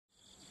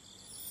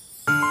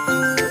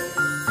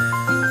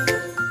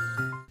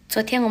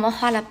昨天我们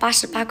花了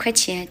88块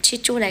钱去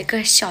住了一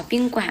个小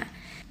宾馆，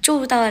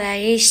住到了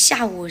一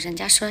下午，人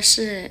家说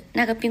是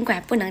那个宾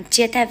馆不能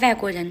接待外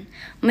国人，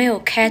没有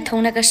开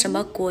通那个什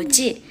么国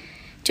际，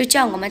就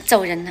叫我们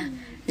走人了，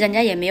人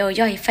家也没有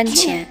要1分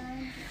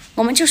钱，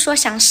我们就说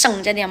想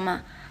省着点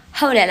嘛。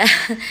后来了，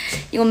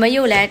我们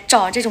又来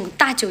找这种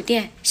大酒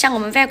店，像我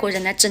们外国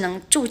人呢，只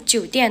能住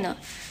酒店的，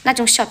那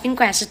种小宾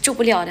馆是住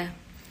不了的。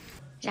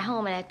然后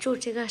我们来住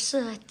这个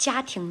是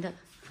家庭的。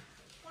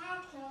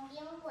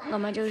我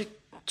们就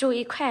住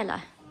一块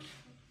了。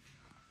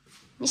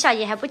你小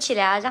姨还不起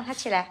来啊？让她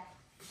起来。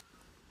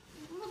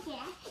不起来，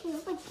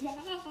不起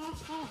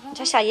来。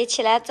叫小姨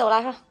起来走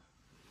了是吧？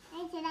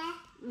起来。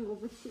我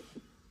不去。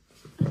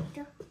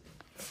走。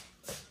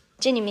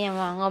这里面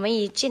嘛，我们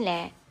一进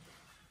来，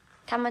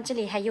他们这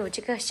里还有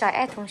这个小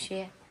爱同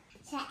学。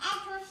小爱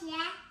同学，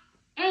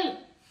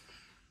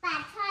把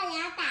窗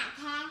帘打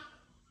开。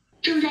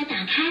正在打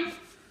开。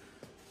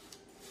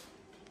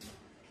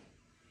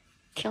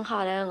挺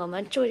好的，我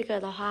们住这个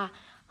的话，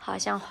好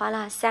像花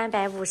了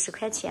350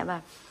块钱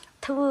吧，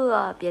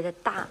特别的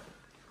大，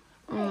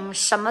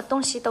什么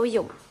东西都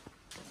有，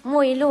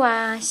沐浴露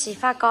啊、洗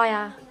发膏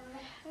呀。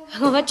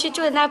我们去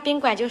住的那个宾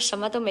馆就什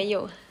么都没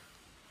有。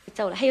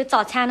走了，还有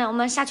早餐呢，我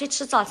们下去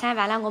吃早餐，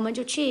完了我们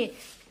就去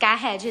赶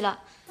海去了。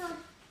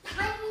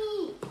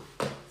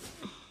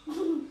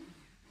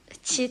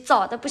起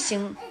早的不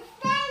行。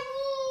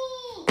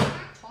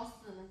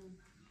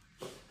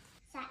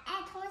小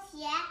爱同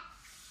学。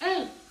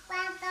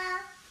关灯。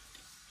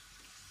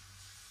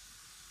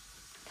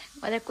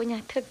我的姑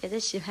娘特别的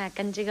喜欢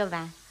跟这个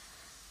玩，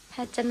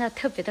它真的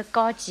特别的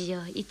高级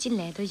哦，一进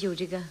来都有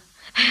这个。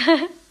小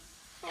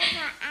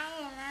爱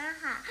你们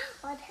好，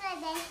我特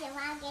别喜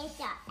欢给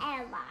小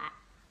爱玩。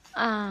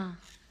啊，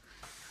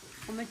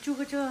我们住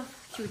个这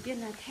酒店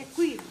呢太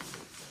贵了，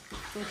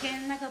昨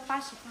天那个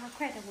88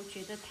块的，我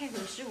觉得太合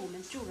适我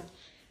们住了，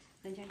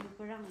人家又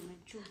不让我们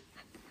住。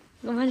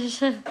我们真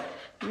是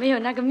没有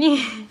那个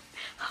命，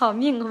好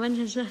命，我们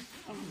真是。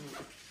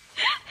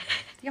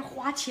要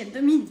花钱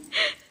的命，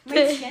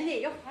没钱的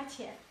也要花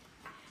钱。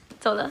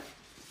走了。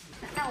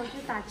那我就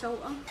打粥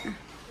啊。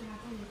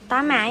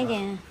打满一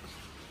点。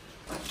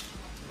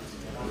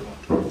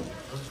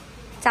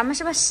咱们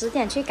是不是10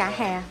点去赶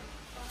海啊？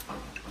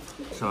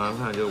吃完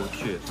饭就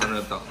去，上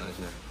那等着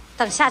去。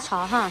等下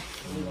潮哈。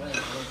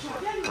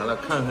完了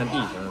看看地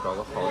形，找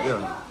个好地儿。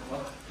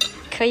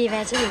可以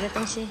呗，这里的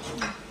东西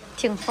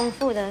挺丰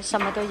富的，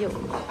什么都有。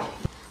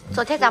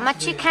昨天咱们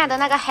去看的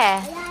那个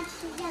海，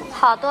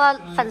好多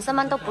粉丝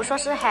们都不说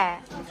是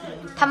海，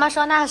他们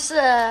说那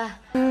是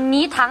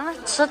泥塘、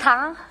池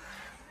塘，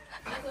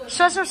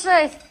说是不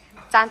是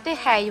咱对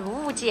海有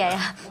误解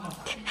呀？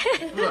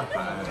是海，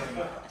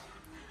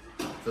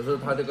只是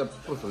它这个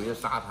不属于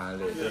沙滩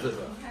类，就是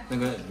那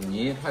个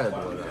泥太多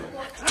了。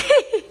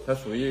它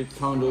属于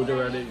沧州这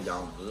边的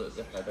养殖，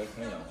这海边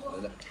全养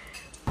殖的。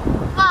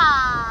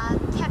哇，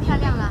太漂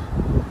亮了，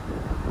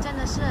真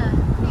的是。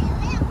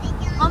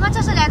我们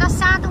这是来到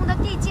山东的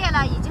地界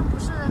了，已经不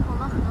是我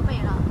们河北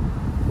了。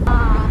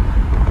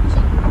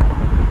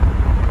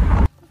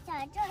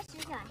这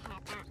是小孩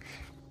吧？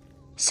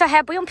小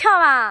孩不用票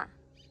吧？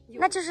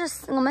那就是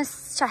我们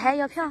小孩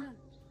要票。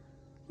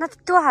那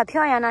多少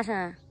票呀？那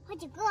是好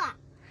几个。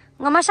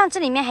我们上这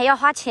里面还要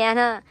花钱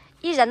呢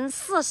，1人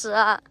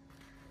40。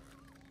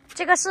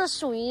这个是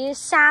属于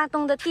山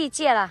东的地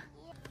界了。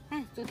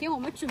昨天我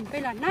们准备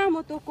了那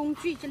么多工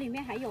具，这里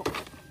面还有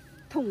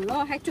桶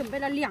了，还准备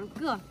了2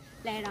个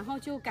来，然后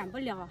就赶不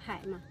了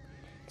海嘛，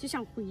就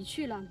想回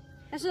去了。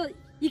但是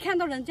一看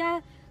到人家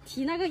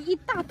提那个一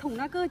大桶，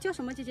那个叫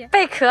什么姐姐？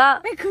贝壳。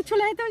贝壳出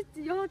来都，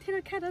哟，天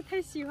呐，看得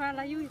太喜欢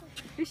了，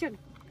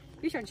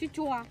又想去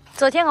抓。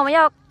昨天我们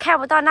要看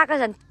不到那个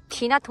人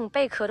提那桶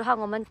贝壳的话，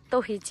我们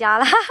都回家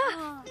了。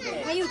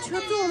还有车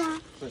坐吗？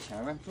坐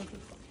前面坐。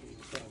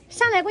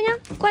上来，姑娘，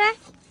过来。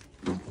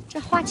这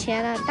花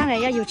钱了，当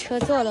然要有车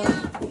坐了。这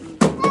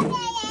边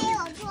也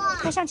有坐。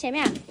快上前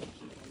面。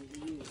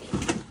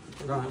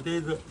上第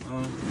一次，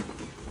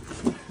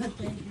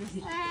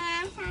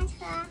上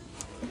车。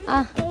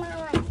啊。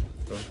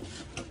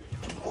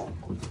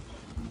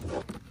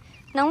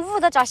能捂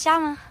得着虾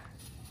吗？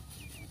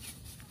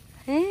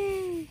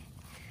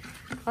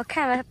我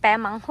看了白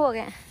忙活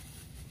干。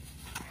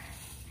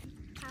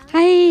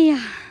哎呀，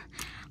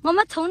我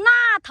们从那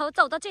头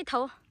走到这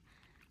头，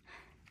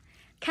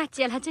看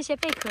捡了这些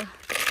贝壳。妈，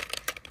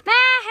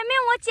还没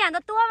有我捡的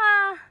多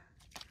吗？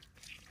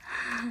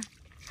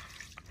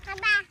爸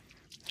爸，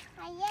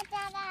我也找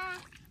到了。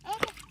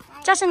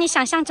这是你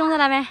想象中的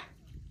了没？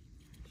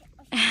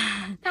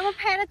他们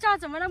拍的照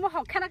怎么那么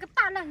好看？那个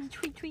大浪一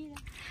吹吹的，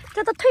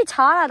这都退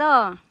潮了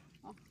都。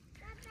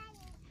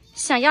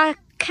想要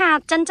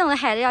看真正的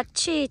海的要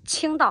去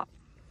青岛，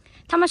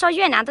他们说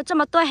越南都这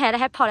么多海了，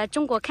还跑来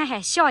中国看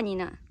海，笑你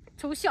呢。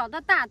从小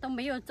到大都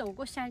没有走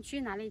过山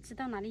区，哪里知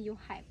道哪里有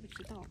海？不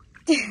知道。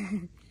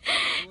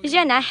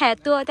越南海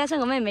多，但是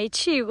我们也没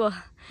去过。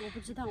我不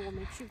知道，我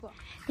没去过。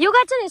游哥，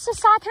这里是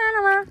沙滩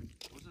了吗？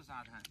不是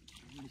沙滩，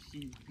是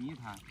泥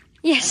滩。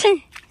也是。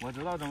我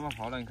知道怎么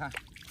跑了，你看。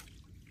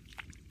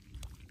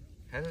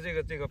还是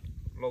这个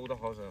搂的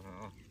好使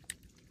啊。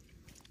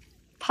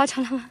跑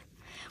成了吗？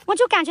我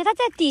就感觉它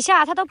在底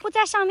下，它都不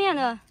在上面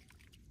了。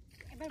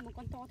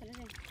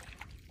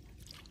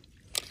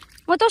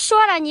我都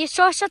说了，你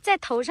说是在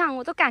头上，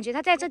我都感觉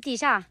它在这底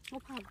下。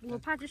我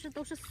怕就是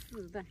都是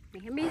死的，你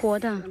还没活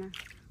的死呢。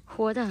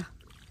活的。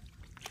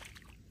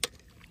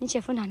你姐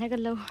夫拿那个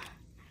搂，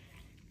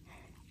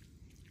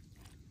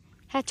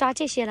还抓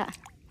这些了。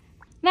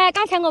喂，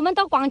刚才我们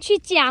都光去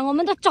捡，我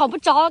们都找不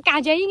着，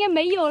感觉应该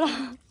没有了。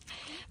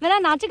原来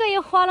拿这个一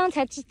花浪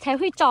才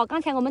会找，刚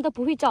才我们都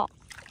不会找。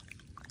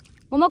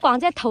我们光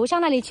在头上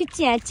那里去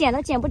捡，捡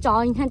都捡不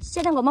着。你看，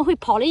现在我们会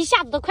跑了一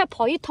下子都快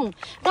跑一桶。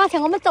刚才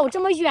我们走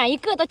这么远，一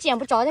个都捡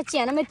不着，再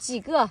捡那么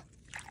几个。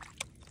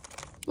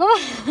我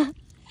们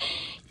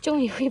终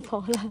于会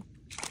跑了，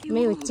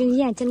没有经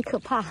验真可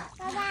怕。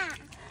爸爸，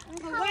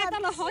我挖到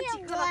了好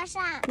几个了。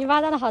你挖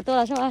到了好多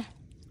了是吧？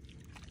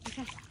你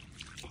看，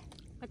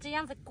我这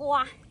样子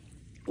刮。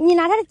你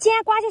拿它的尖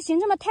刮就行，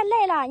这么太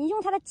累了。你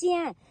用它的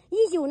尖，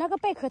一有那个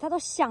贝壳它都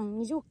响，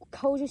你就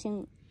抠就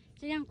行。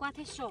这样刮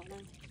太少了。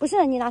不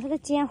是，你拿它的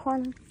尖花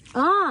呢？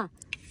啊，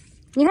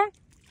你看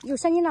有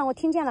声音了，我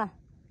听见了。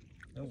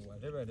那我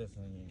这边的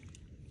声音。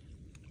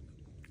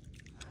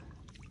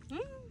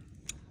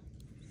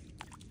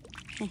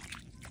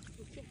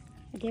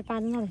我爹扒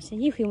着那里是，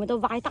一会我们都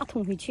挖一大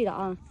桶回去了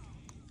啊。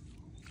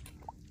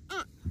哎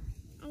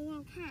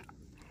呀，看，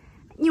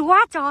你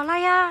挖着了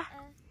呀？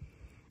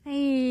哎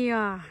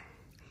呀，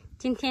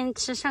今天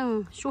吃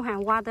上舒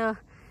涵挖的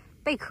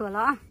贝壳了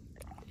啊！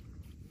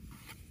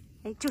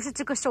哎，就是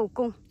这个手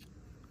工。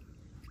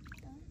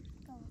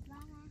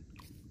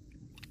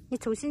你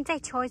重新再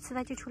敲一次，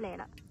它就出来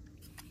了。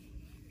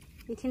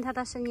你听它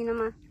的声音了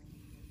吗？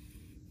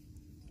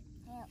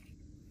没有。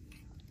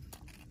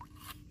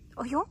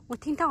哦呦，我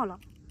听到了。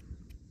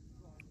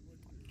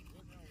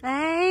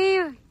哎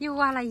呦，又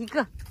挖了一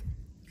个。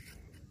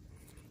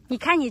你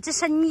看你这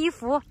身衣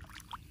服，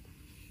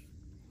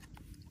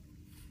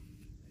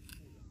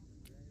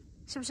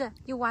是不是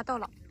又挖到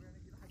了？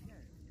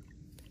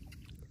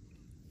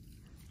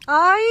哎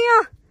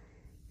呀，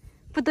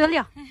不得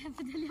了，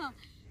不得了，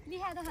厉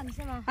害的很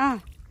是吗？嗯，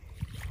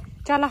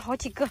抓了好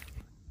几个。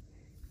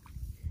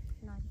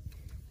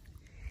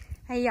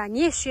哎呀，你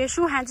也学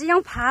舒涵这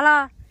样爬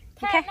了，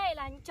你看太累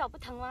了，你脚不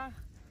疼吗？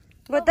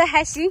我的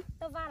还行。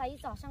都挖了一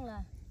早上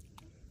了。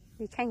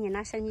你看你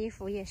那身衣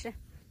服也是，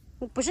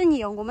不是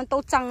你哦，我们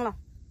都脏了。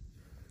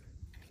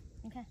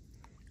你看，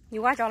你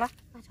挖着了？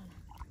挖着了。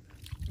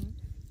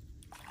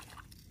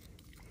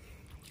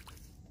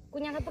姑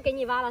娘她不给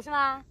你挖了是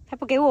吧？他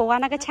不给我挖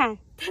那个铲，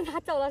她拿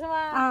走了是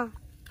吧？啊，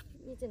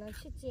你只能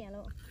去捡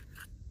了。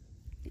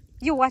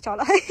又挖着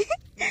了。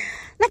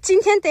那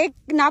今天得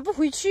拿不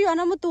回去啊，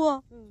那么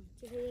多。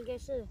今天应该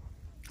是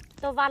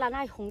都挖了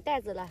那红袋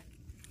子了。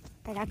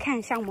大家看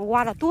一下我们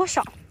挖了多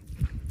少，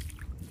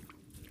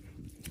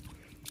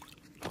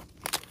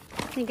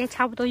应该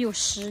差不多有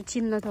10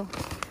斤了都，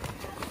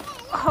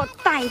好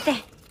大一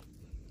袋，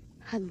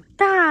很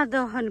大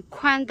的很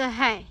宽的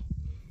海。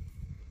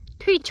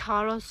退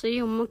潮了，所以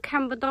我们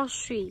看不到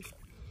水。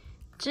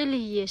这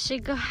里也是一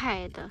个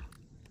海的，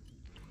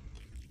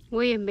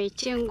我也没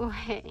见过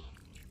海。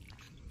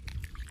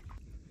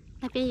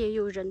那边也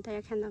有人，大家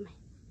看到没？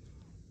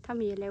他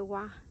们也来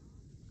挖。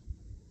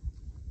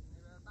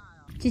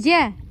姐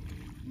姐，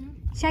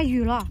下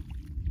雨了。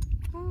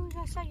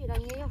要下雨了，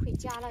应该要回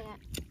家了呀。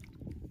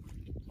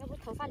要不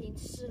头发淋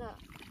湿了。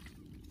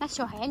那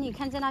小孩你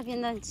看在那边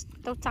的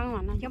都脏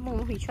完了，要不我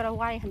们回去了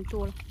挖也很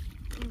多了。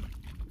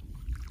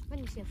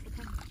问你姐夫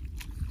看。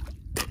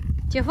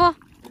姐夫，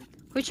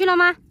回去了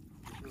吗？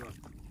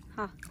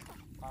好。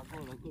挖够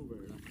了，够本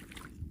了。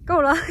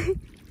够了。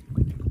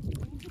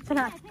在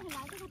哪？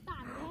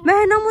没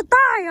那么大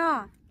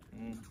呀。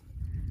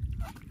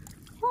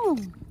哦。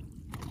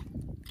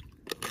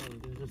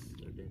这是死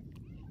的。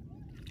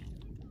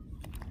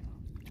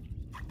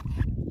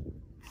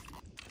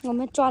我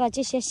们抓了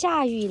这些，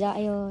下雨了，哎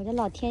呦，这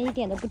老天一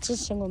点都不支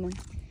持我们。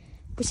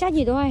不下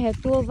雨的话，还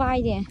多挖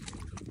一点，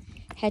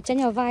还真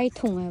要挖一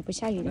桶啊！不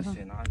下雨的话。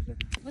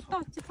我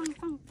倒就放很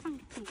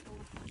多。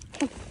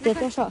看得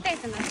多少？带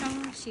着那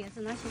双鞋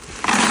子那些。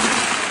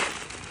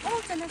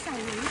哦，真的想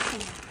有一桶。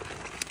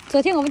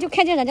昨天我们就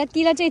看见人家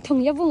提了这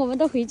桶，要不我们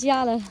都回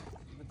家了。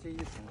这一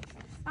桶。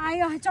哎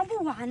呀，还装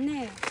不完呢。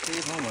这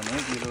一桶我能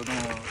提得动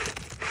吗？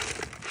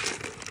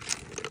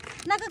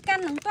那个杆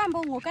能断不？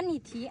我跟你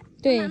提。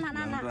对。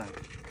那，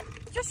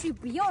这水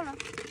不要了，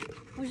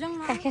我扔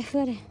了。打开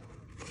喝的。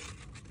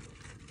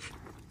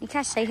你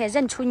看谁还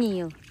认出你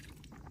哟？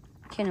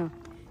天哪，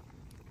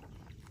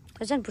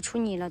他认不出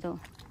你了都，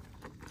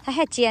他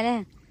还捡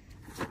呢，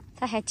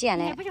他还捡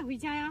嘞。你还不想回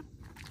家呀？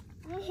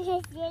鞋里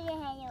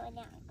还有2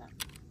个。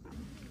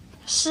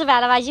湿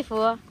完了吧衣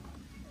服？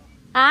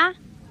啊？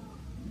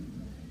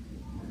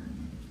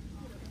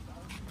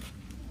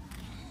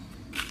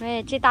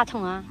哎，这大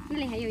桶啊！那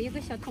里还有一个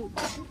小桶。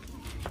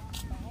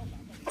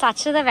咋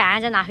吃得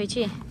完？再拿回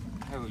去。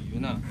还有鱼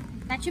呢。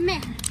拿去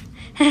卖。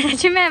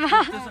去卖吧。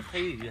这是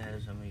黑鱼还是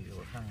什么鱼？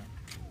我看看。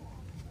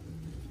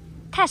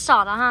太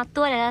少了哈，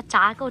多点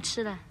炸够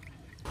吃的。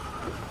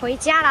回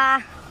家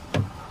啦！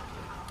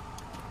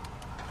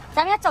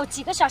咱们要走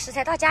几个小时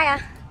才到家呀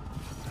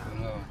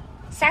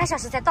？3个小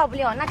时才到不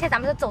了。那天咱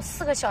们都走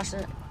4个小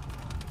时。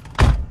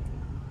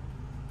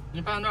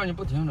你半道你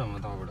不停怎么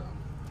到不了？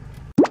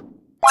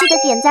记得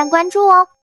点赞关注哦。